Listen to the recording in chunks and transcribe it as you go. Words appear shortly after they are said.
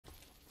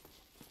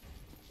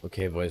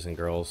Okay, boys and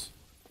girls,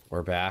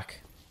 we're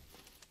back.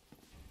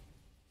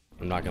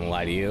 I'm not gonna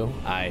lie to you.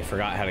 I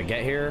forgot how to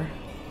get here.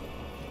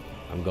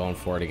 I'm going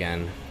for it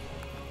again.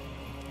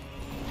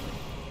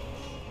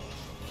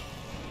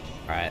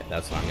 All right,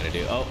 that's what I'm gonna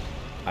do. Oh,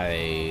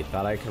 I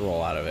thought I could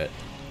roll out of it.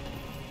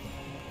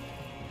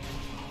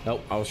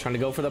 Nope, I was trying to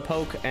go for the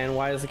poke, and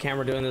why is the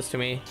camera doing this to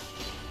me?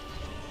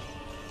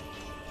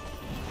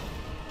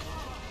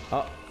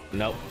 Oh,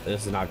 nope,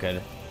 this is not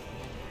good.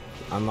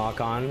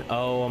 Unlock on.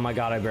 Oh my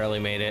god, I barely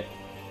made it.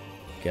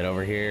 Get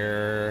over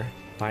here.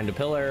 Find a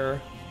pillar.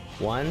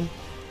 One.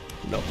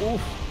 No.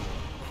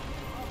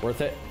 Oof. Worth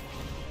it.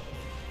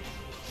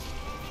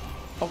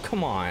 Oh,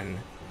 come on.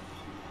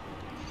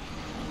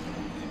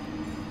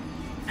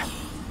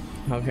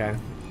 Okay.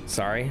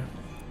 Sorry.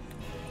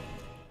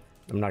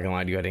 I'm not gonna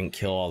lie to you, I didn't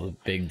kill all the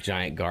big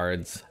giant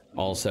guards.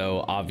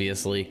 Also,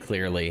 obviously,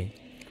 clearly,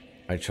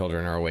 my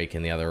children are awake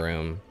in the other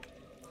room.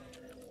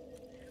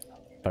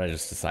 But I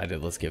just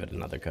decided, let's give it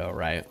another go,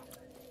 right?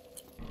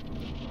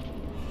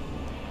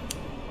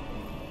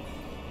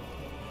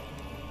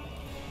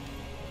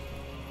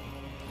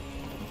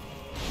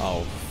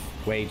 Oh,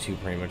 way too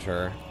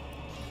premature.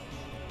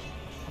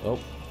 Oh.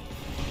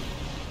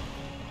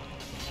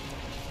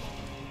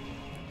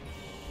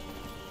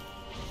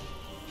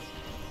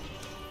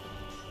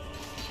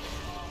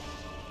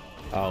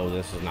 Oh,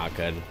 this is not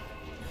good.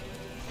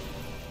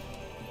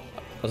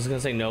 I was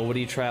gonna say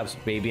nobody traps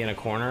baby in a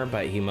corner,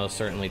 but he most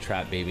certainly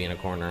trapped baby in a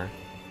corner.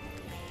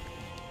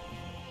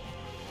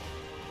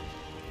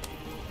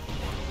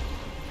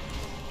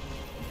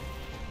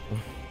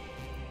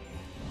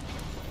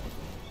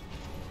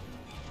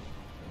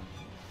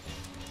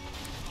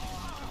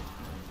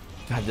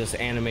 God, this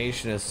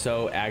animation is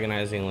so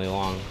agonizingly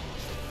long.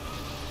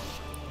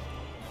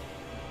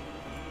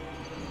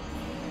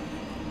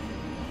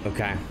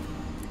 Okay.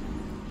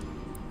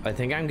 I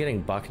think I'm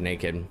getting buck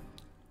naked.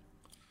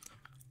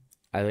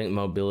 I think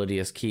mobility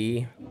is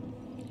key.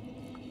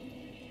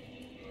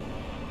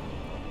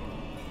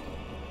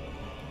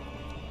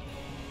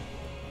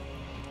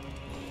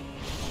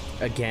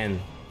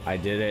 Again, I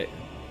did it.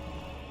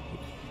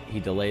 He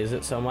delays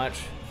it so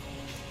much.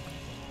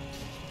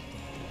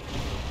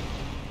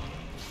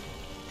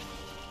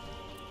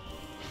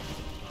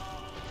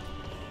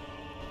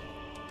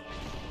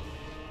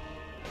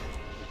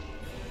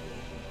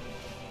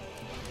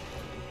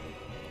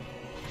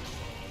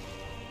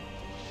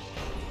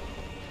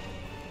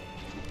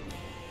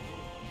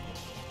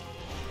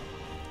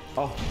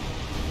 Oh.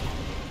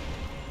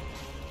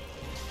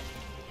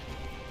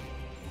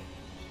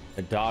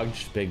 A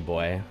dodged big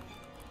boy.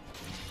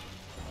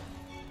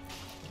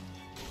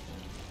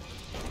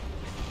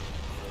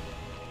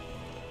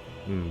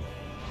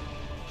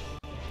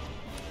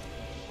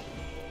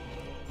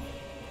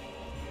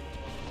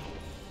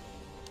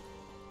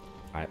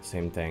 Alright,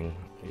 same thing.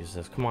 He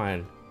says, come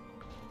on.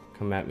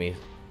 Come at me,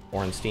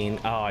 Ornstein.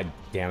 Oh,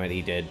 damn it,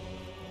 he did.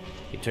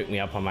 He took me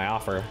up on my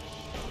offer.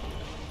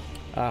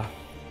 Oh,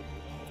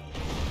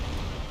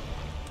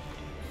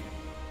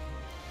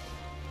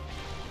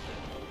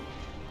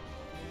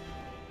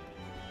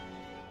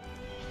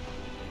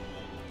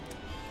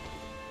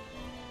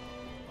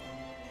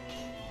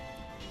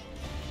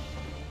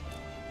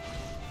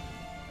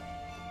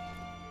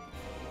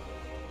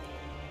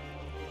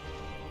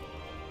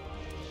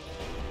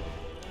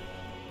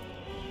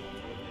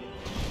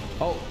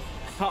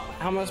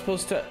 how am I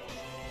supposed to?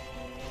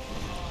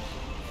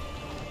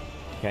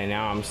 Okay,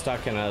 now I'm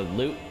stuck in a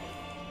loop.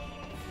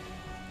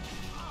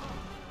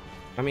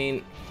 I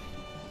mean,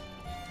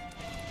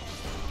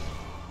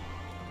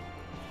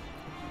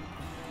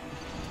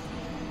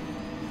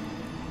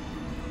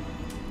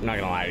 I'm not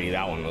gonna lie to you,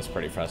 that one was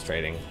pretty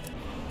frustrating.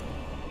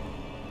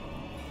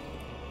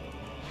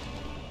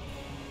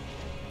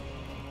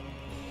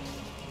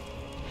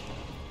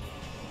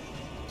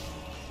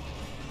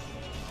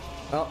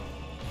 Well,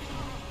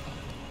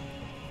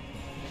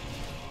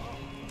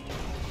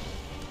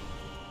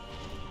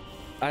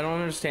 I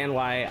don't understand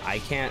why I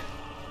can't.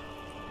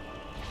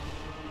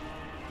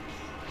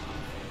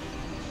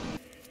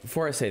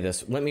 Before I say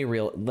this, let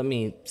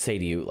me say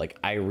to you, like,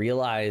 I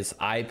realize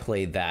I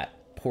played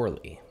that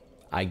poorly.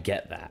 I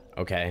get that,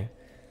 okay?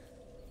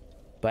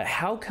 But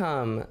how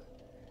come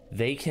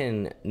they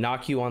can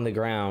knock you on the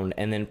ground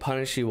and then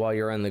punish you while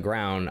you're on the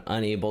ground,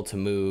 unable to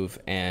move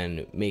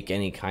and make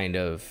any kind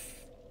of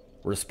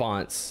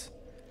response?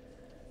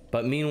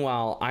 But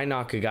meanwhile, I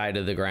knock a guy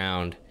to the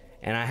ground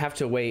and I have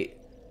to wait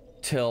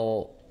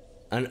till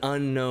an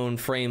unknown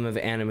frame of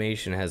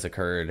animation has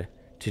occurred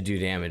to do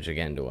damage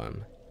again to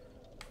him.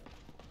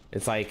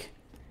 It's like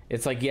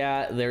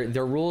yeah,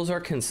 their rules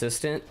are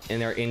consistent in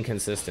their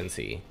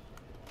inconsistency.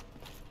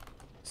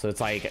 So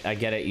it's like, I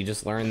get it, you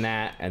just learn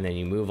that and then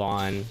you move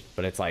on,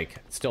 but it's like,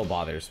 it still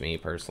bothers me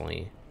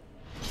personally.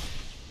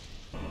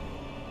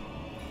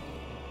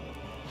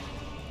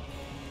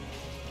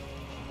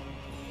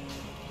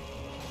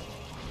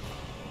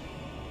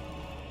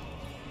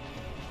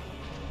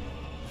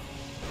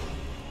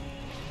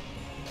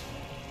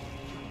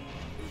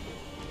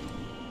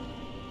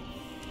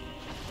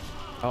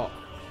 Oh.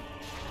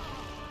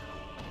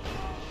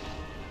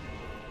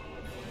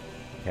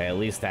 Okay, at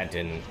least that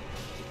didn't.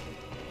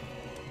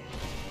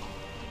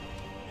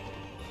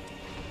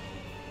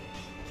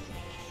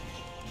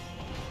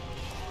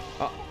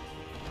 Oh.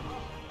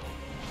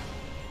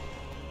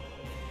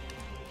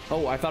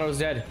 Oh, I thought I was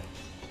dead.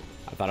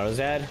 I thought I was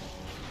dead.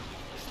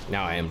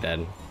 Now I am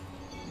dead.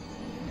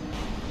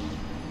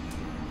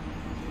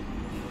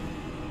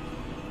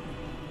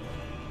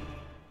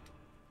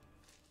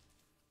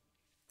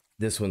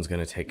 This one's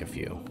gonna take a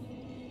few.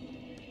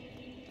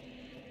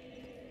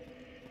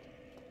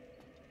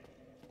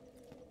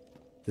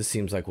 This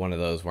seems like one of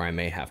those where I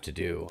may have to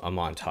do a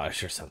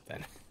montage or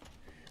something.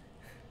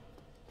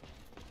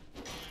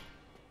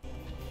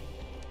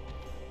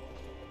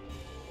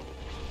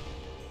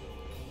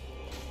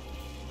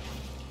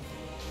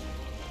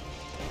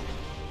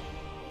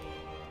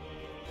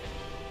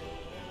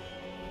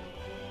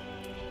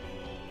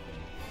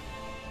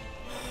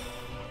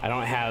 I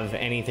don't have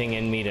anything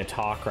in me to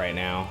talk right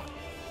now.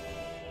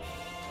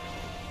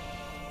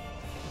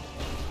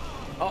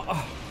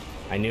 Oh,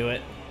 I knew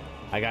it.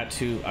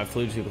 I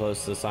flew too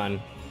close to the sun.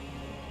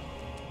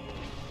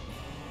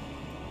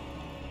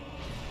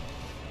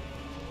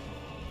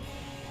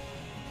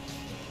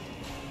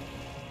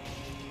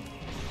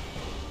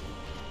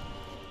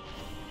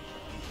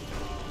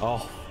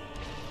 Oh,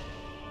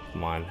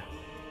 come on.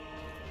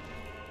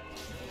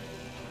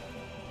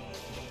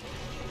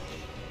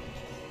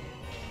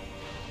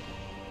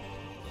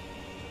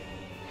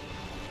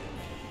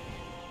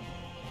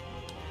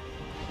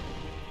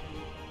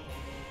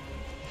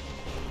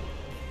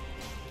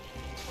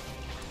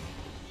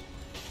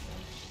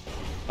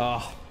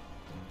 Oh,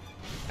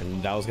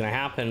 and that was gonna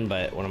happen,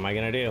 but what am I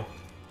gonna do?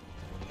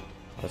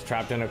 I was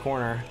trapped in a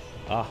corner.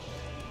 Oh.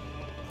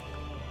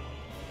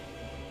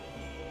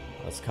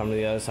 Let's come to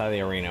the other side of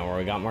the arena where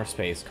we got more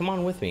space. Come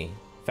on with me,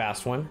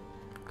 fast one.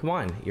 Come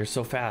on, you're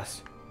so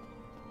fast.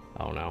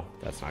 Oh no,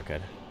 that's not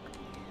good.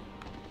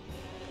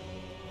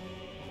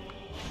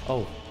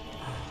 Oh.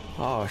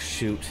 Oh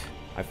shoot,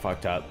 I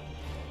fucked up.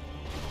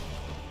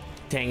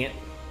 Dang it.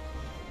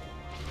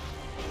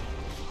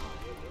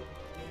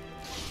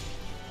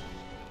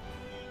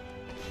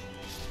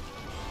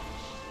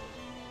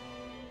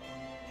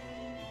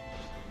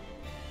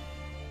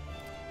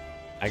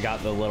 I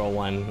got the little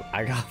one.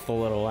 I got the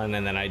little one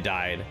and then I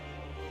died.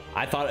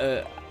 I thought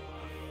oh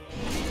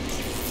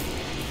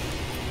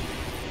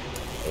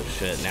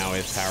shit, now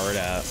it's powered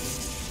up.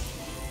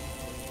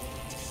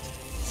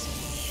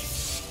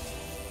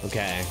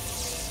 Okay.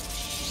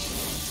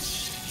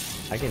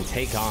 I can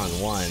take on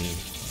one,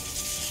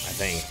 I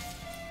think.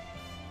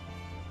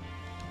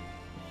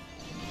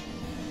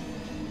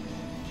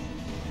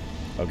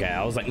 Okay,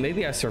 I was like,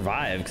 maybe I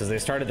survived because they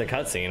started the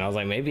cutscene. I was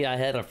like, maybe I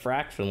had a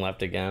fraction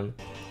left again.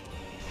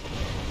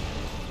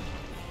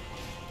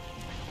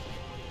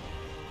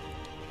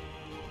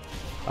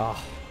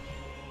 Oh,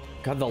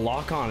 God, the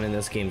lock-on in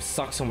this game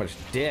sucks so much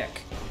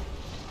dick.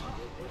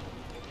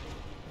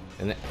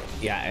 And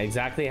yeah,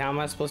 exactly how am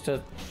I supposed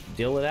to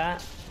deal with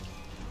that?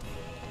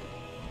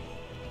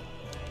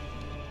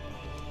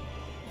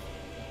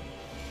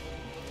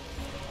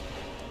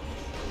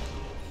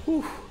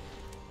 Whew.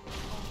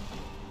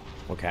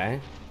 Okay.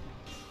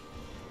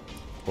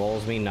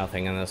 Rolls mean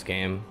nothing in this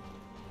game.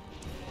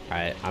 All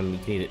right,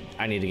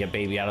 I need to get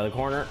baby out of the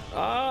corner.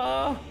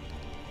 Ah!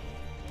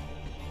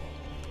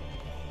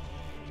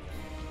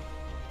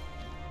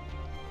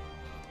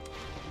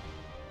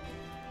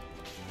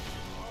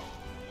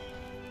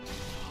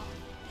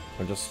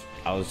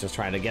 I was just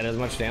trying to get as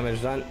much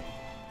damage done.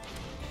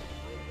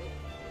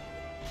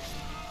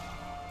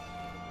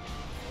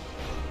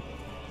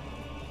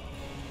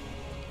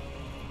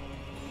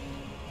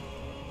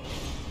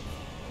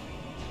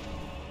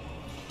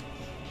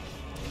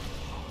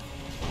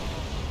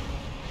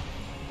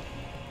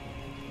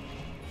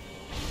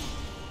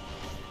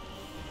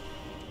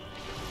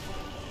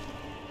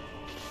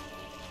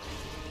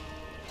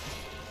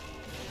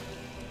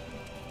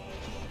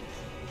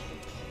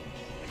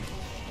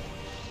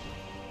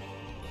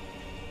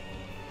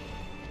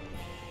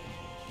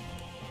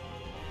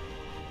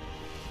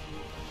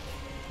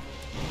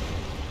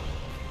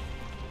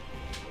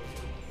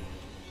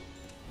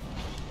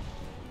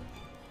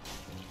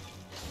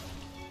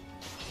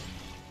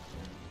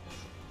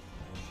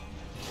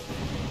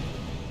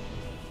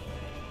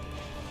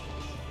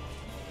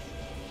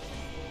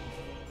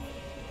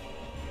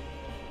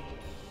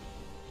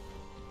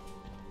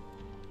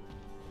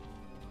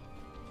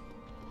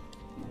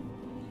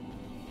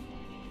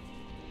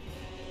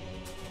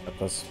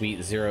 The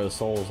sweet 0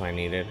 souls I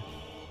needed.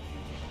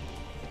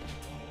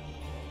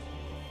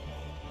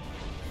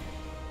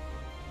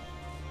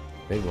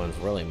 Big one's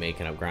really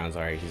making up ground.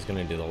 Sorry, he's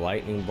gonna do the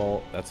lightning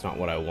bolt. That's not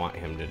what I want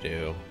him to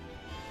do.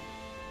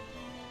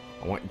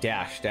 I want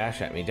dash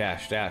at me,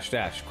 dash,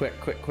 quick.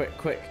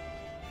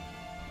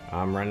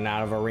 I'm running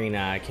out of arena.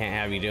 I can't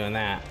have you doing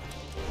that.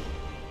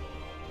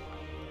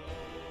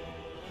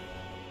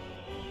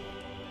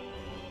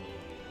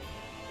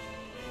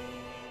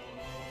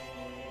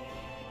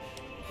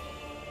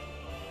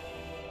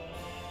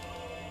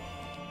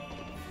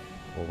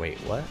 Oh, wait,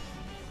 what?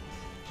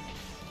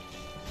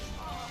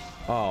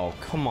 Oh,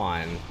 come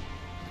on.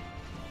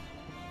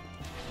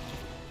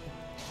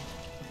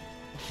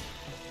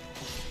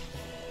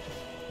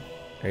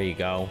 There you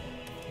go.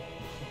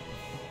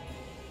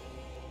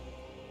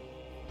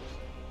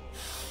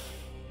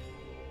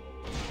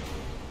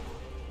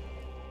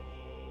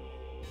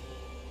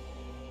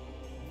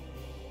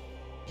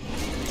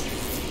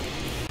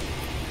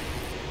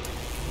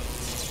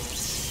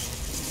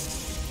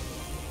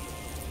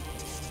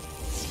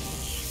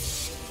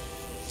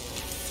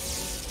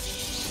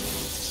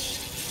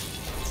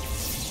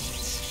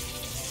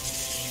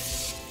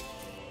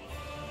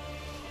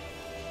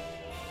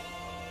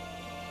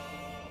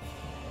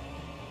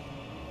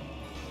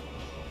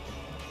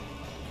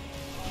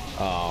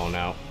 Oh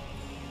no.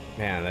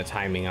 Man, the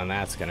timing on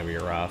that's gonna be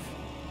rough.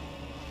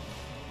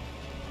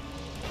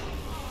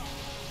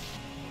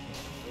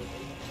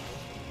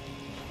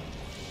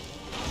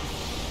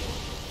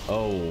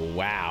 Oh,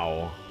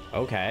 wow.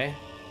 Okay.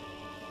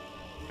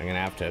 I'm gonna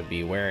have to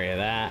be wary of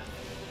that.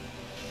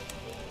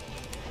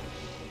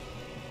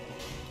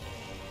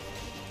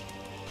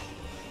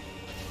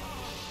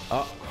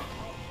 Oh.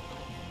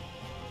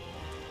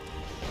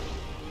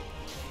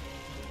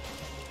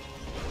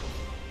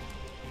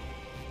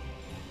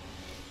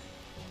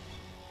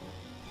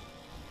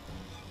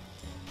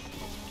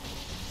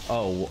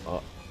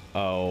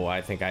 Oh,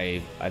 I think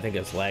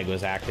his leg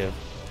was active.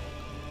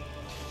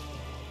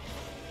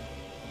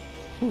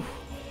 Whew. All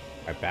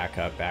right, back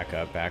up, back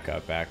up, back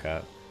up, back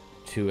up.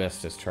 2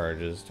 Estus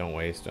charges, don't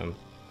waste them.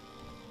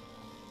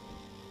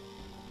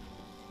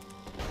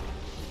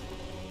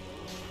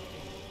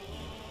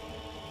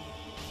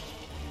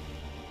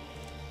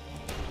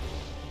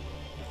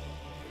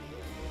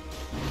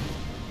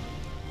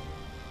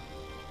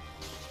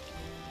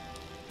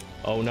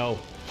 Oh no,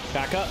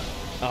 back up.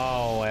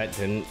 Oh, I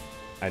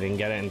didn't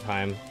get it in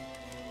time.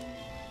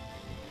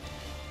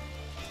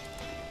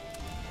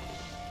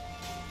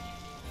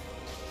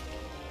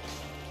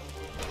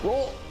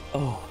 Roll.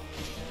 Oh.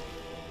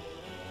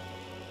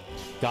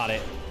 Got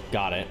it.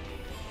 Got it.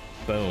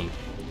 Boom.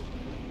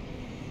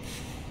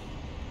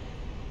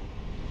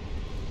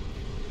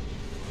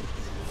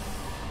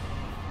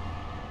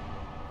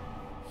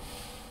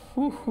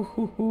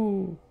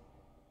 Woo-hoo-hoo-hoo.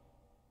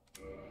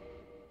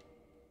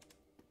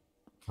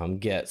 Come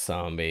get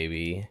some,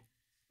 baby.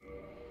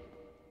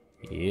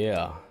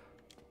 Yeah.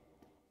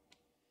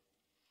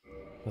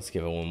 Let's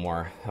give it one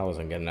more. That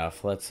wasn't good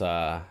enough. Let's,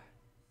 how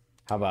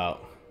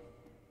about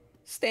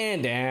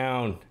stand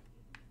down?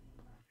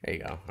 There you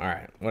go. All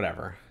right,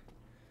 whatever.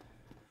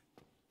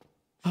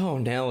 Oh,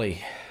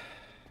 Nelly.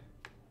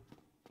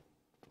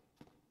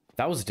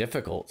 That was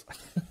difficult.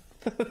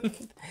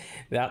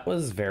 That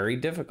was very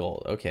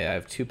difficult. Okay, I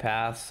have 2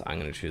 paths. I'm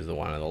going to choose the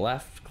one on the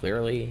left,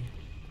 clearly.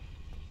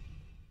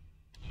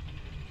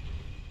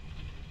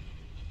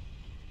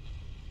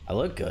 I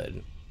look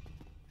good.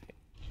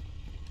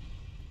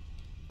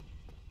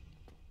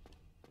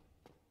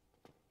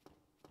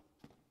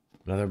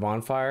 Another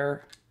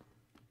bonfire.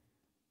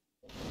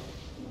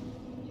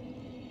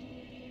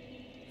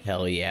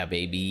 Hell yeah,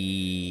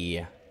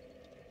 baby.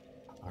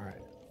 All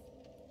right.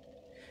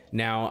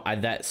 Now,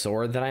 that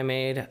sword that I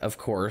made, of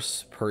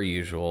course, per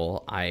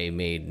usual, I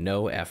made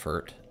no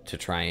effort to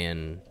try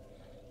and,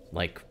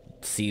 like,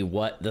 see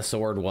what the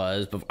sword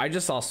was. But I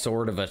just saw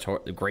Sword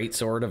of Great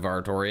Sword of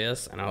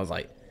Artorias, and I was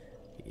like,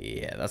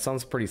 yeah, that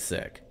sounds pretty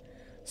sick.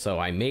 So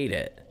I made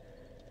it,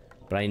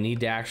 but I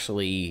need to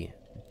actually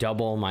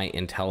double my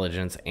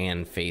intelligence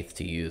and faith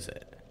to use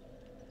it.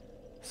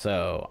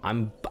 So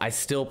I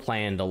still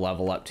plan to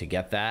level up to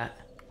get that,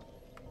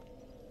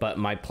 but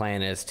my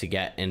plan is to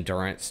get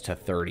endurance to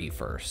 30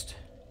 first.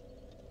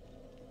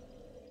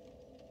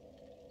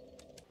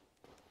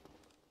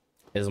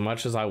 As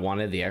much as I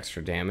wanted the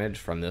extra damage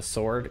from this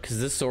sword, because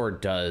this sword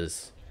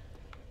does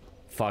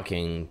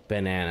fucking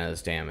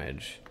bananas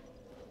damage,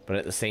 but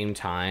at the same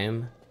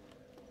time,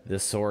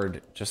 this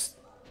sword just,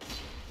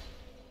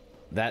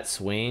 that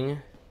swing.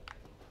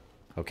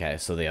 Okay,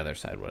 so the other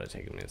side would have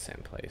taken me to the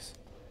same place.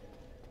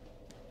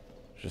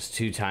 Just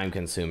too time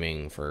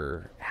consuming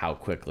for how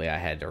quickly I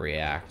had to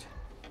react.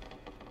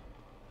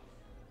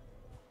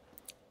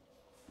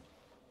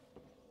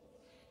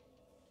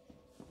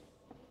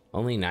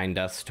 Only 9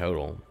 deaths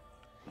total.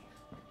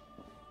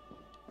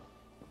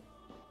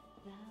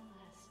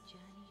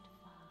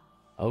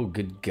 Oh,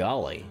 good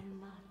golly.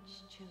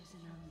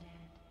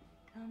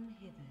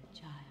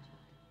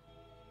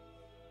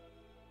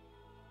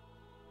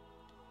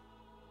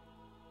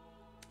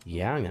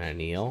 Yeah, I'm gonna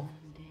kneel.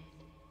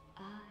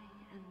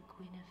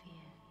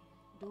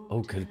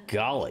 Oh, good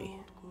golly.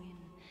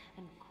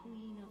 And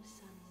Queen of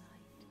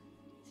Sunlight,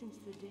 since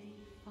the day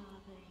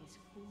Father his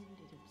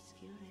wounded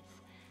obscureth,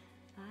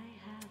 I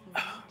have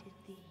awaited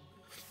thee.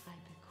 I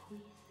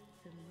bequeath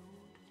the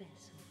Lord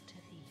Vessel to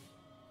thee.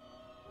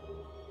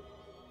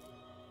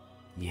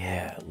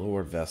 Yeah,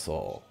 Lord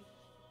Vessel.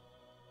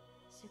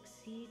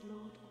 Succeed,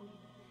 Lord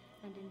Queen,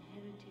 and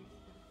inheriteth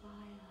the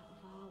fire of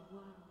our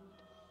world.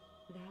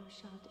 Thou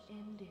shalt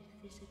endeth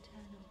this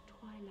eternal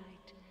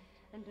twilight,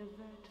 and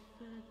avert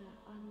further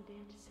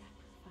undead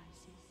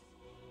sacrifices.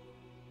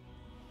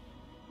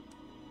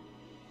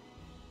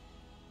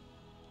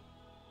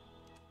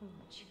 O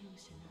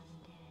chosen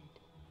undead,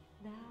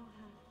 thou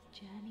hast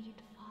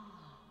journeyed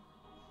far.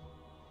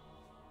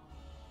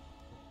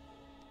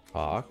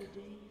 Fuck. Since the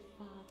day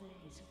Father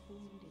his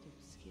wounded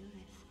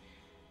obscureth,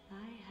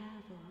 I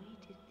have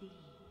awaited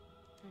thee,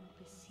 and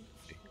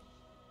beseech thee.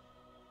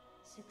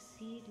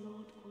 Succeed,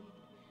 Lord Gwyn,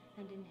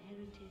 and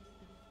inheriteth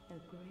the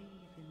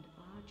grave and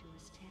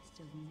arduous test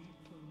of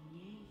metal,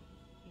 yea,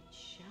 it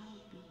shall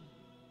be.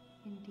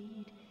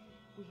 Indeed,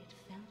 we had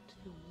felt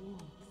the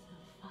warmth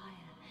of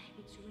fire,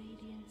 its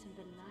radiance and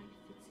the life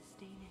it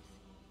sustaineth.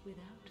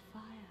 Without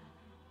fire,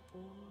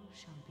 all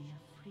shall be a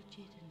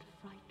frigid and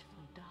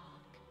frightful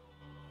dark.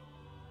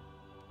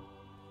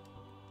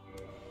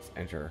 Let's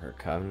enter her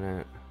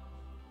covenant.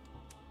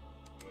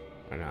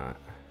 Or not.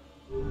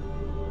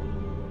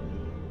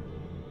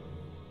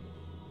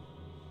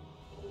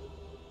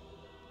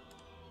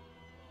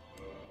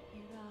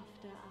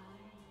 Hereafter I,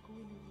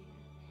 Guinevere,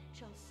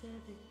 shall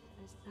serve it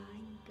as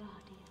thine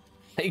guardian.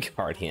 Hey,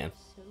 guardian.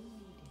 So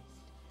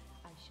needest,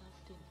 I shall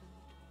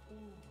devote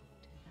all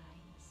to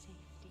thine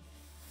safety.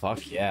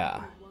 Fuck yeah.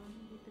 Be one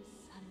with the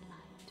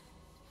sunlight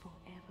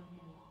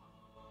forevermore.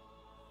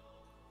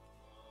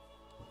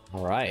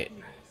 All right.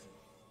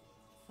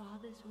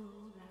 Father's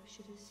role thou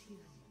should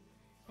assume,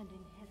 and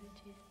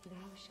inheriteth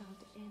thou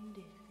shalt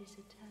endeth this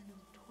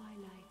eternal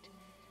twilight,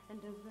 and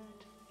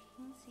avert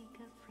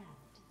Seeker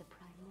Pratt, the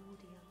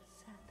primordial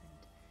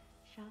serpent,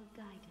 shall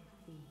guideth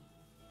thee.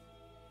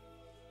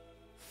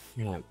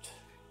 Right.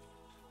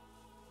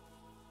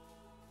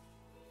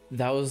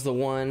 That was the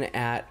one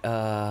at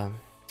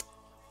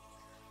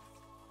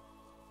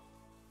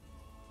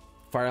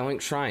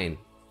Firelink Shrine.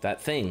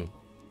 That thing.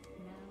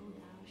 Now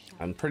thou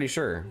shalt I'm pretty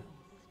sure. be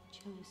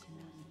chosen,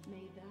 and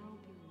may thou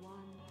be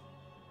one.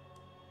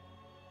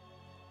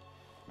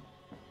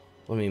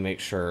 Let me make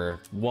sure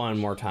one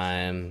more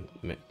time.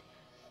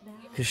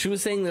 Because she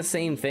was saying the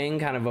same thing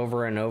kind of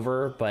over and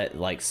over, but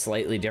like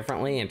slightly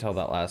differently until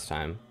that last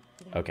time.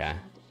 Okay.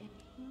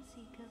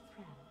 Seeker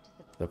Pratt,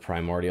 The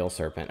primordial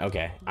serpent.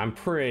 Okay. I'm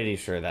pretty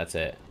sure that's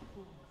it.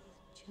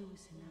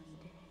 chosen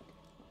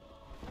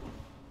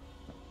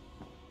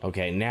undead.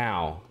 Okay,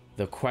 now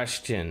the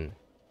question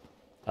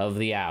of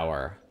the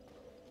hour.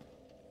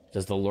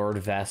 Does the Lord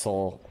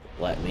Vessel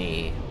let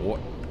me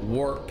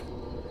warp?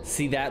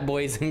 See that,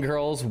 boys and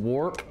girls?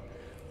 Warp?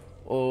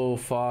 Oh,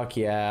 fuck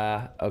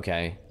yeah.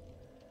 Okay.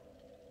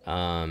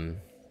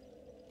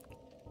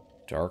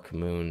 Dark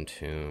Moon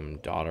Tomb,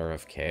 Daughter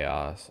of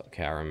Chaos.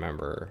 Okay, I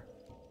remember.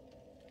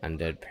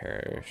 Undead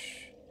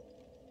Parish.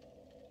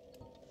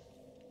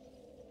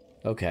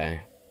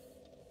 Okay.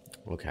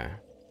 Okay.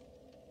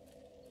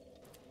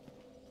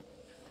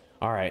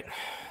 All right.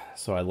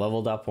 So I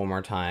leveled up one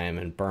more time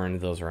and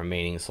burned those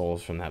remaining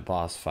souls from that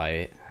boss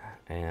fight.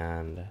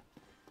 And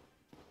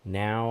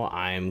now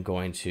I'm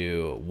going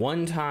to,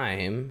 one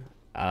time,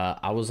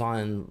 I was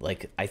on,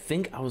 like, I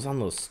think I was on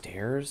those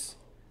stairs.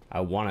 I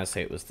want to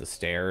say it was the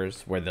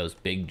stairs where those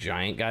big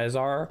giant guys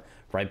are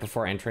right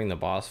before entering the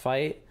boss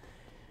fight.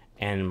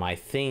 And my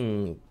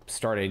thing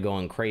started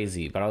going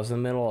crazy, but I was in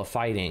the middle of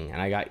fighting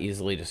and I got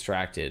easily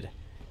distracted.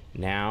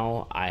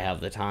 Now I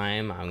have the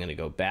time. I'm going to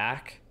go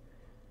back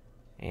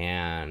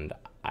and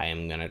I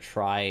am going to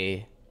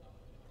try.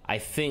 I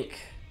think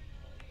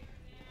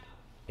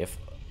if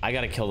I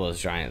got to kill those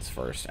giants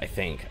first, I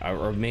think,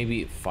 or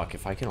maybe fuck,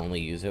 if I can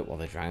only use it while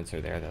the giants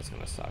are there, that's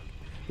going to suck.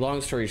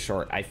 Long story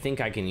short, I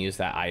think I can use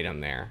that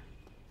item there.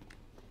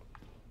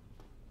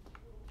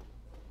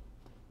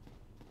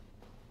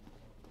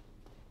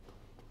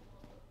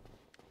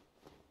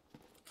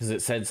 Because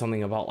it said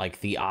something about like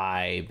the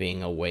eye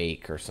being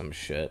awake or some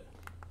shit.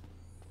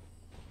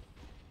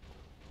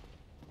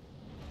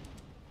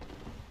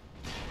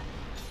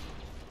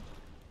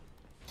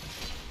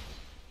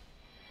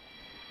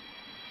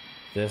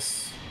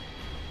 This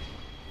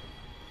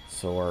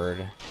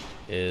sword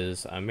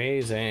is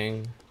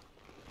amazing.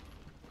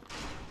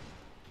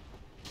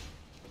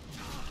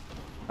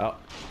 Oh.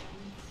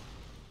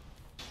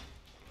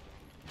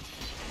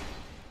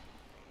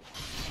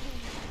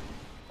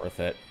 Worth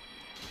it.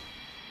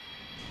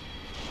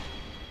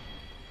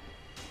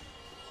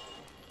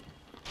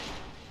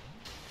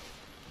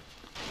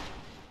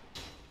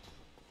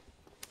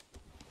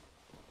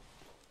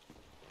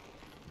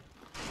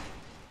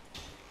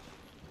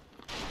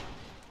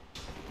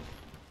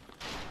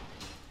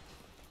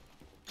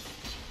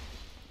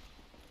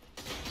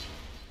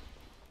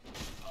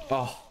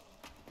 Oh.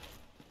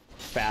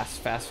 Fast,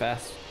 fast,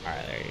 fast.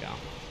 Alright, there you go.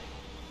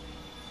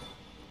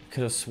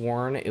 Could have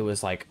sworn it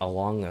was like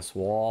along this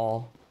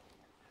wall.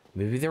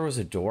 Maybe there was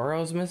a door I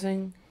was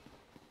missing?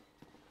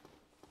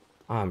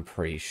 I'm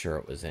pretty sure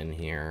it was in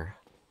here.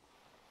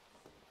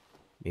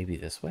 Maybe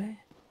this way?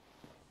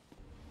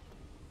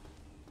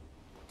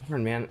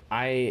 Darn, man,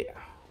 I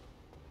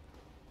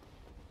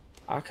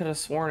could have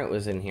sworn it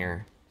was in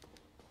here.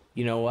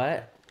 You know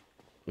what?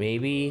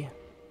 Maybe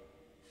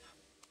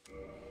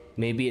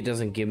Maybe it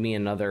doesn't give me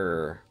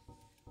another...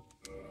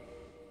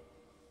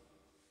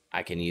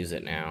 I can use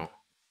it now.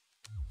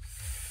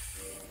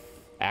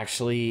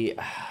 Actually,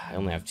 I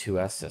only have 2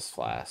 Estus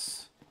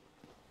flasks.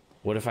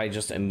 What if I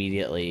just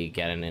immediately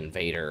get an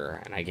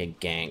invader and I get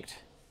ganked?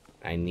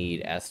 I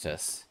need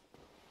Estus.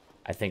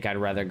 I think I'd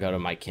rather go to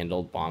my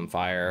kindled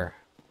bonfire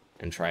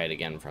and try it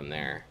again from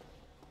there.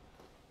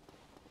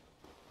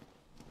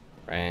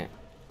 Right?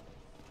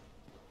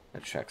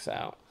 That checks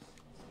out.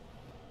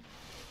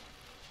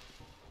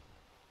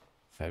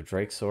 If I have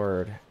Drake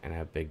Sword and I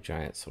have Big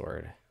Giant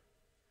Sword,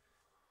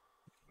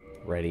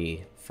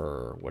 ready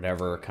for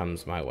whatever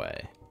comes my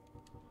way.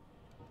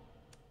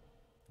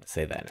 Let's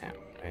say that now,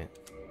 right?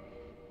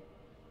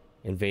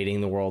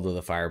 Invading the world of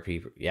the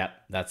firekeeper. Yep,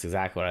 that's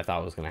exactly what I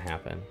thought was going to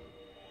happen.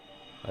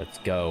 Let's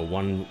go.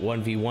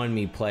 1v1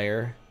 me,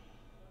 player.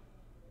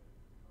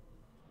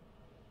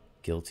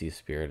 Guilty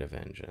Spirit of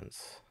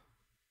Vengeance.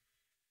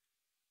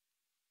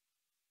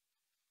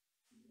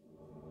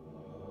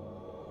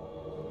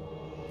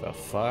 The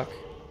fuck?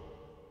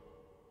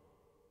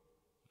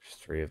 There's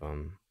 3 of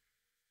them.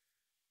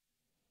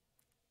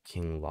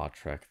 King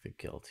Lautrec the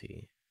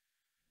Guilty.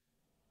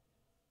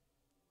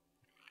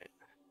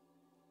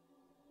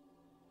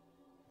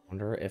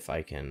 Wonder if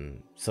I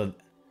can... So,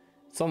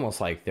 it's almost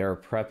like they're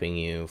prepping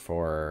you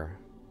for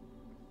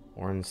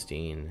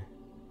Ornstein.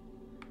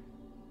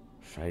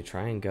 Should I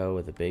try and go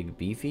with a big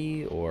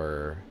beefy,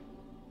 or...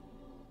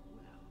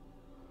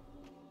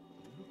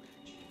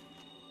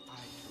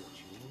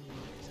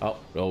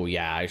 Oh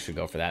yeah, I should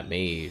go for that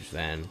mage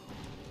then.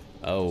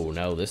 Oh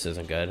no, this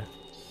isn't good.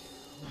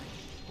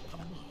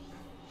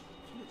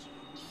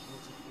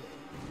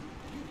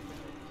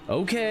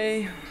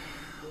 Okay.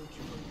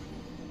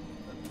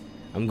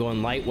 I'm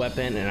going light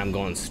weapon and I'm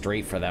going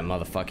straight for that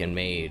motherfucking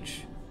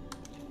mage.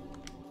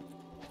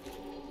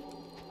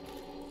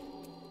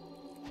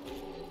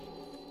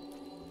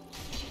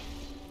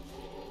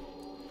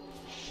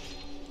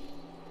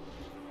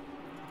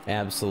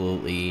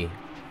 Absolutely.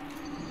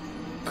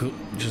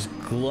 Just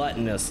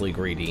gluttonously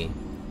greedy.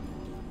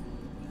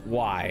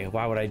 Why?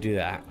 Why would I do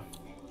that?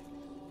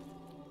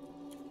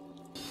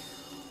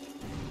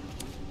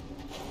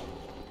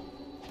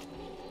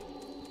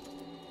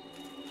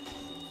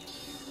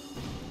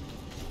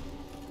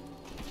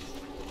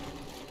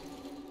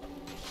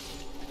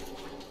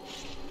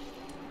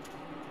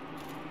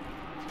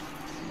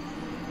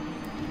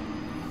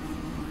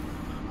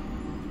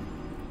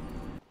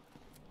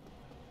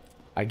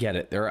 I get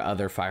it. There are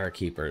other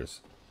firekeepers.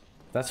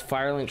 That's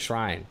Firelink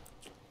Shrine.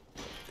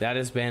 That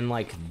has been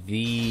like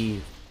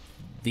the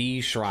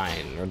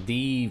shrine or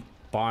the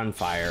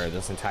bonfire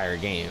this entire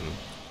game.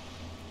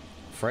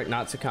 For it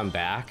not to come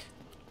back,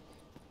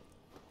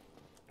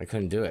 I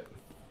couldn't do it.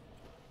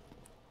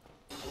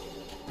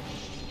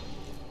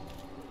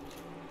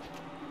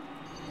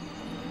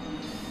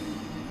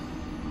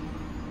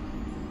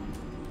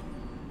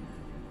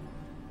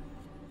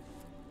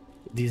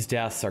 These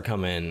deaths are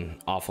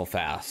coming awful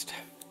fast.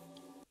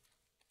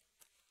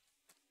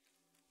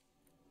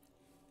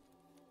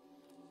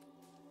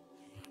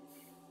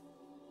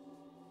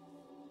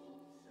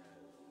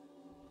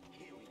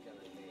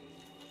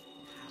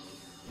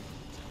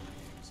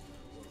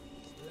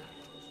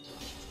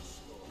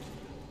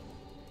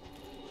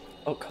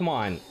 Oh, come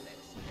on.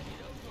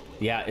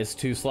 Yeah, it's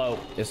too slow.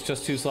 It's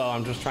just too slow.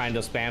 I'm just trying to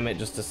spam it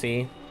just to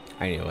see.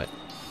 I knew it.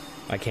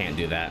 I can't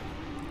do that.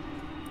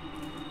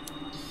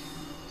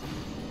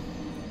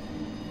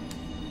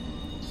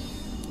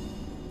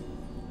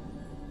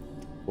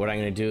 What I'm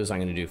going to do is I'm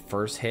going to do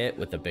first hit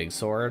with the big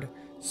sword,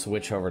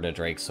 switch over to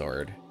Drake's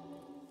sword.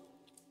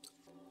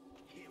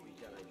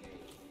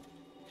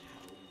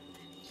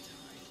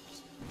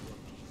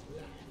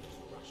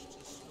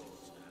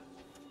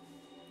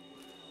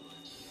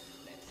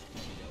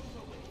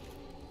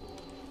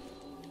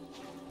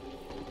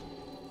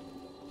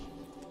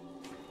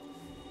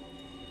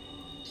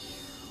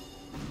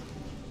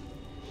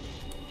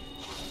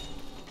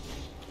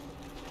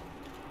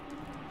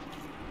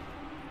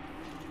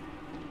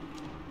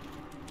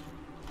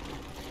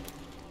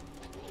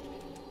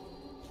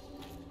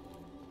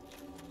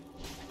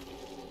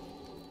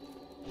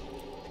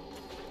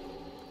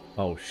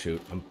 Oh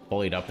shoot, I'm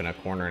bullied up in a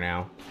corner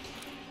now.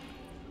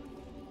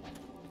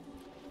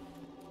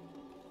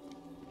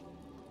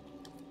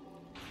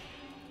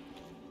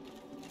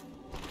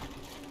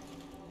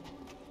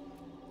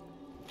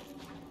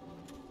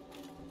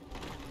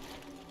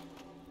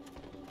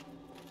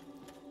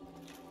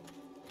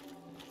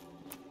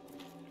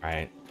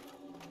 Alright.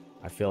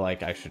 I feel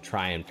like I should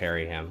try and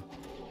parry him.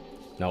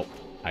 Nope,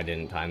 I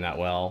didn't time that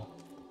well.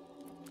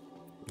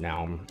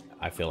 Now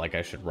I feel like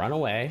I should run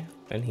away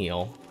and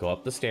heal. Go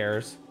up the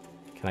stairs.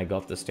 Can I go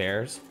up the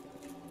stairs?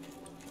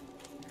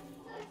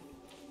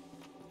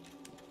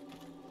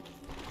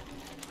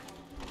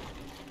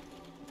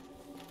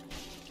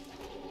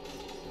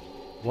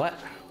 What?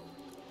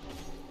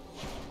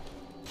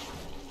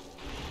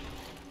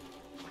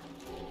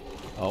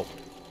 Oh.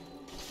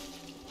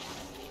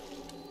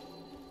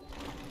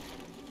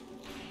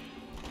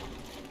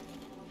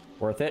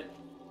 Worth it.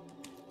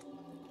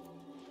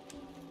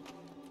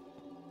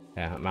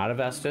 Yeah, I'm out of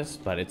Estus,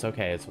 but it's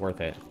okay. It's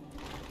worth it.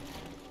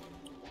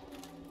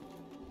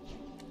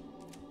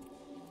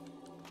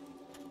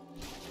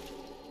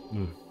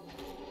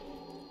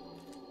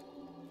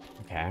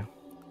 Okay.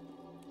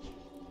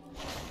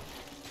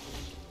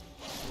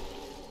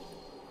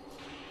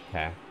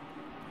 Okay.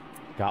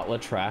 Got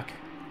Lautrec.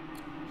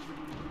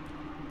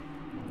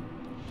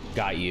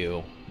 Got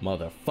you,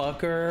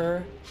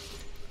 motherfucker.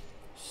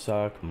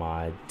 Suck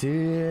my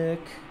dick.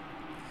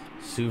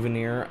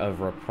 Souvenir of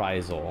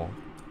reprisal.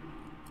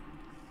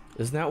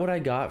 Isn't that what I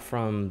got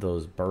from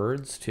those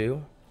birds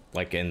too?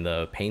 Like in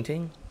the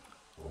painting?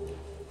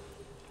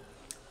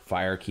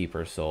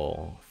 Firekeeper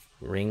soul.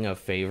 Ring of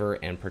favor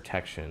and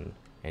protection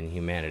and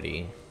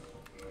humanity.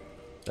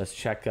 Let's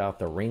check out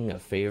the ring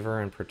of favor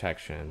and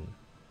protection.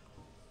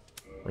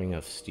 Ring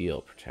of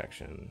steel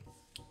protection.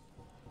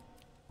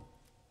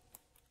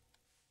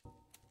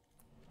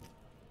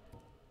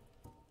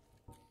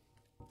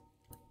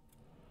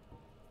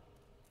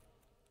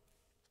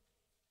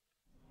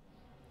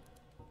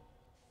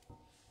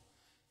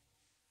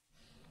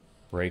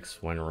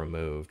 Breaks when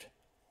removed.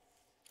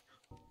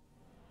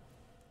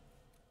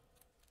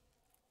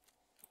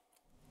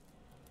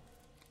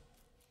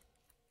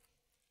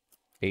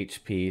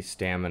 HP,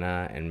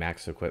 stamina, and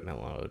max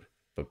equipment load,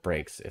 but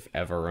breaks if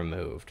ever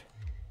removed.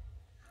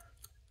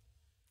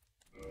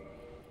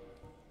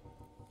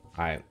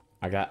 Alright,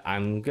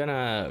 I'm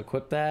gonna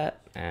equip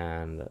that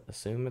and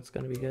assume it's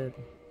gonna be good.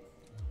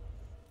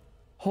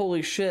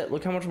 Holy shit,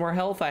 look how much more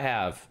health I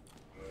have.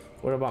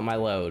 What about my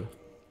load?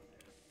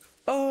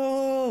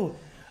 Oh!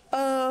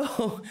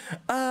 Oh!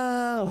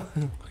 Oh!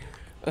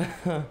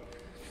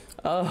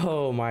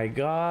 Oh my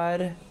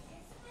god.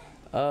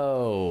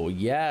 Oh,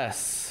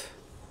 yes.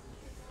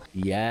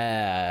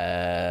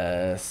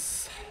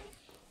 Yes.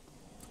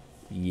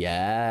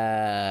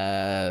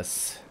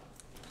 Yes.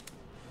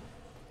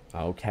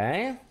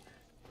 Okay.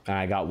 And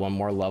I got one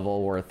more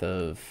level worth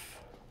of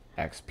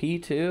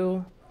XP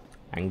too.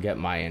 I can get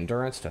my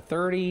endurance to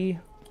 30.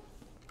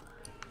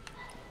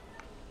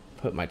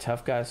 Put my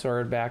tough guy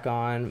sword back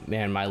on.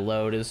 Man, my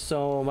load is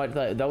so much.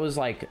 That was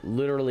like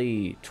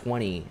literally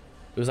 20. It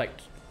was like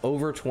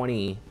over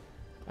 20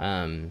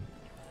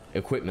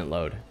 equipment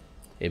load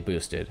it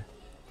boosted.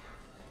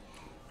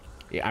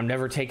 Yeah, I'm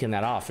never taking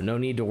that off. No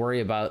need to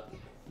worry about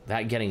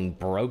that getting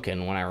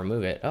broken when I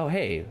remove it. Oh,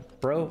 hey,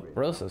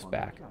 Brosa's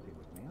back.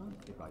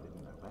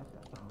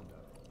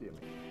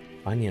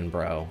 Onion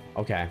bro.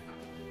 Okay.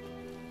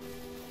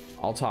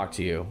 I'll talk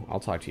to you. I'll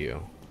talk to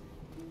you.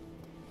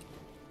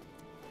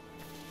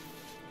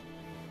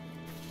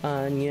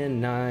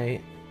 Onion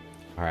night.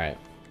 All right.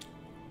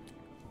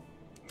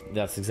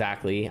 That's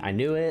exactly. I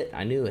knew it.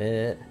 I knew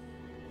it.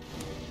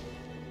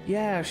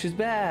 Yeah, she's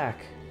back.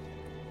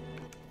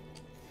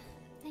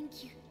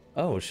 Thank you.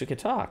 Oh, she could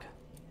talk.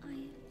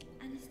 I'm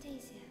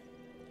Anastasia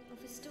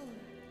of Astoria.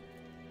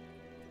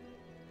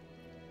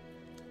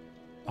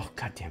 Oh,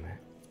 god damn it.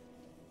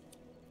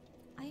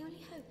 I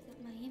only hope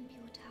that my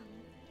impure tongue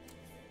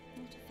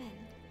not offend.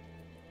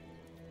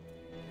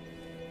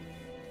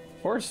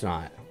 Of course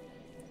not.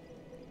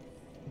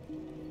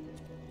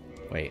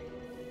 Wait.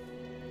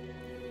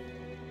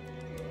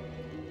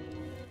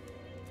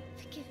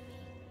 Forgive me.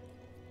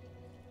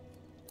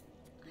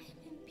 I am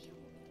impure.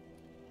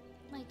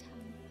 My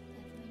tongue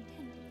never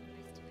intended for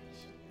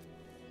restoration.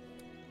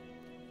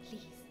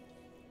 Please,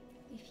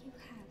 if you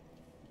have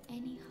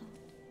any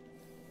heart,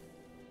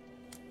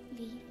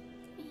 leave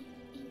me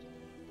be.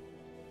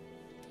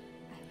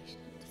 I wish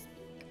not to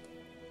speak.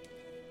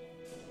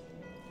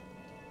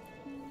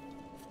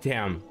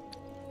 Damn.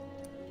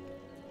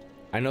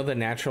 I know the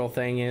natural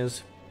thing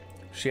is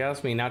she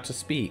asked me not to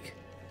speak,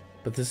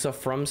 but this is a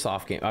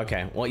FromSoft game.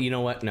 Okay, well, you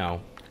know what?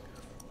 No.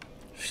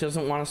 She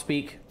doesn't want to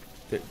speak.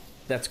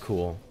 That's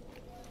cool.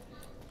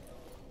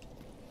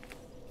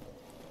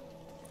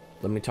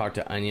 Let me talk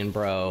to Onion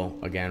Bro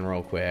again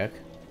real quick.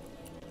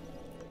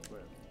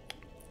 Well,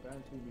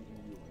 fancy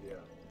meeting you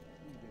here.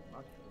 You did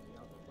much from the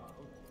other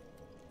bound.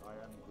 I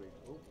am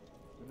grateful.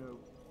 You know,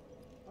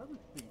 I was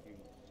thinking,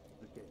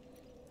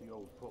 the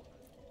old fox.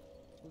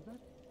 Was that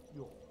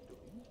your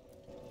doing?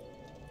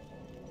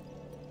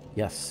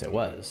 Yes, it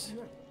was.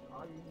 Yes,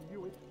 I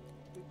knew it.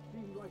 It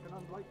seemed like an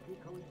unlikely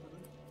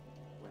coincidence.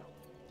 Well,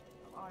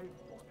 am I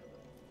fortunate?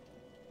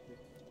 This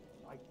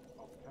night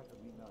of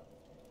Katerina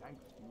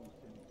thanks you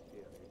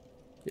sincerely.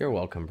 You're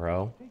welcome,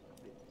 bro. Take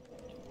this.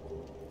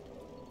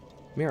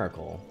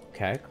 Miracle.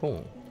 Okay,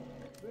 cool.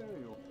 There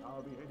you are.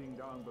 I'll be heading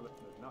down below.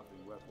 There's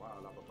nothing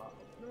worthwhile up above.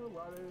 No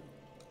worries.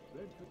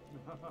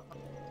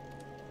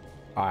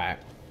 Alright.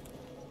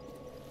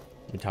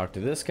 Let me talk to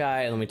this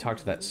guy, and let me talk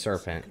to that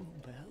serpent.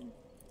 Bell?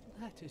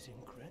 That is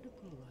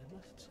incredible, I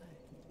must say.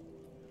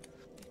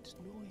 It's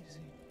noisy,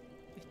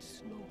 it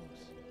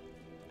snores,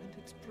 and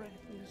its breath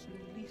is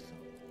lethal.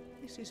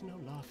 This is no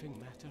laughing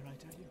matter, I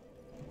tell you.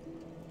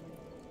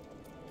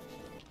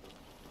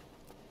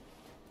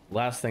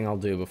 Last thing I'll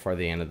do before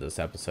the end of this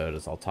episode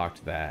is I'll talk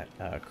to that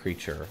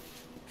creature,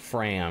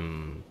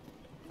 Fram.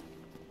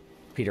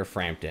 Peter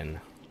Frampton, I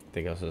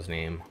think was his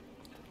name.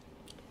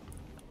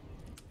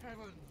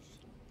 Heavens,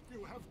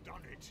 you have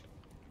done it.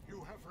 You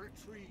have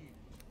retrieved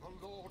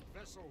the Lord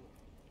Vessel.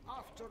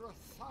 After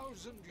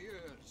 1,000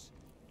 years,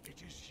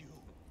 it is you.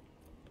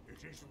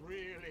 It is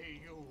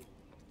really you.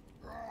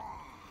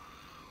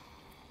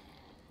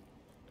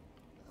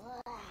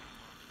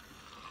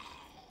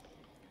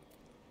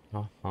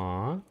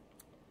 Uh-huh.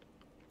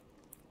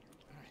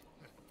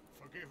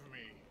 Forgive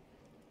me.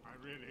 I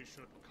really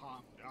should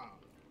calm down.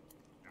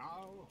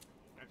 Now,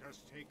 let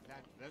us take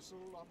that vessel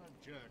on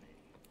a journey.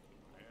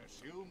 I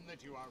assume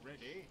that you are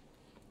ready.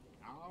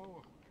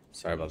 Now...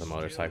 Sorry about the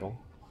motorcycle.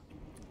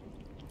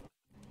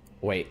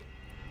 Wait.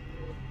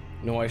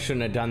 No, I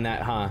shouldn't have done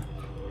that, huh?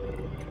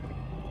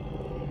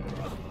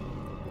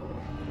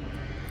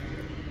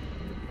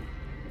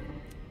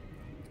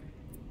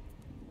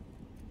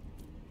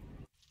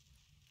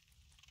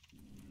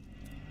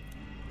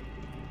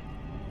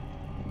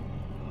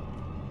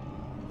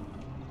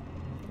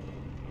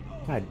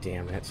 God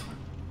damn it.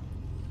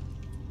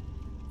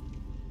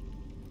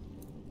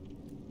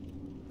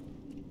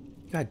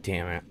 God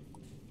damn it.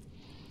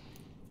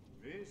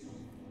 This is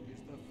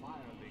the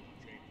fireling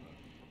chamber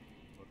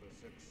for the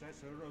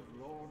successor of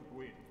Lord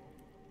Gwyn.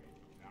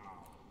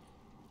 Now,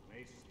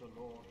 place the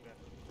Lord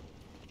Vessel.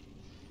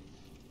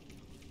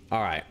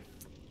 Alright.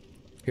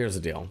 Here's the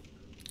deal.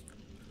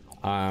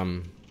 I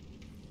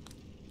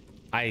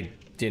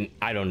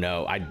don't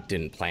know. I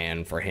didn't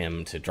plan for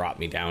him to drop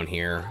me down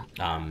here.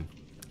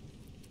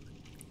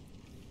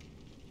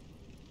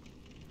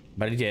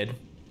 But he did.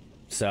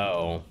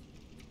 So,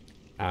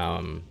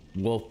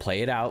 we'll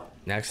play it out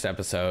next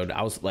episode.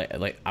 I was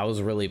I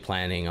was really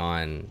planning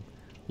on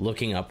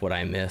looking up what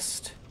I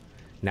missed.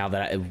 Now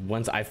that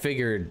once I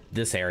figured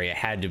this area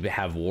had to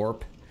have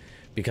warp,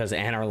 because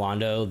Anor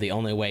Londo, the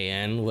only way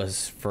in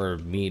was for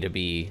me to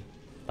be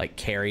like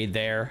carried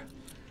there.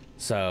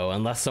 So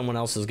unless someone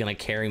else is gonna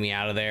carry me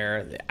out of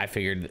there, I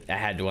figured I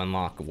had to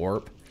unlock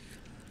warp.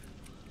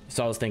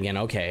 So I was thinking,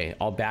 okay,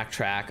 I'll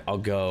backtrack,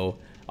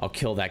 I'll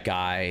kill that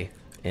guy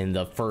in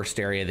the first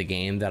area of the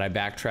game that I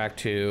backtrack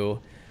to.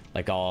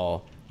 Like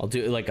I'll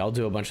do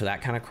a bunch of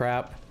that kind of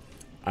crap.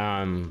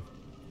 And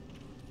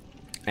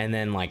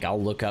then like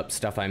I'll look up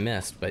stuff I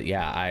missed. But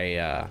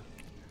yeah,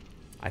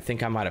 I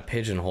think I might have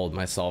pigeonholed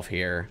myself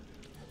here.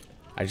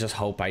 I just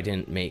hope I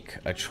didn't make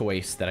a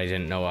choice that I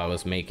didn't know I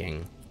was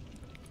making.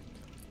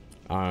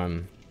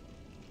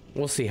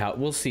 We'll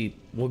see.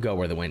 We'll go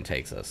where the wind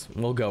takes us.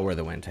 We'll go where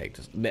the wind takes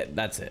us.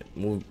 That's it.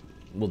 We'll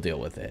deal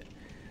with it.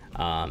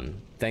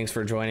 Thanks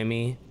for joining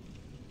me.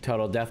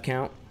 Total death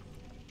count.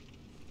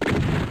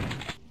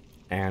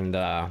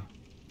 And,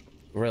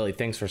 really,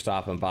 thanks for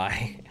stopping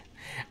by.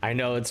 I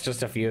know it's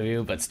just a few of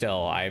you, but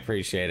still, I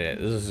appreciate it.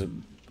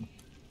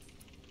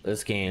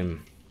 This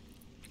game,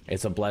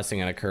 it's a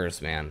blessing and a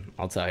curse, man.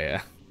 I'll tell you.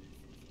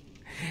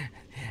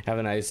 Have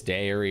a nice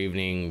day or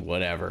evening,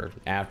 whatever.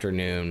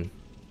 Afternoon.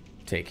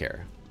 Take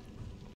care.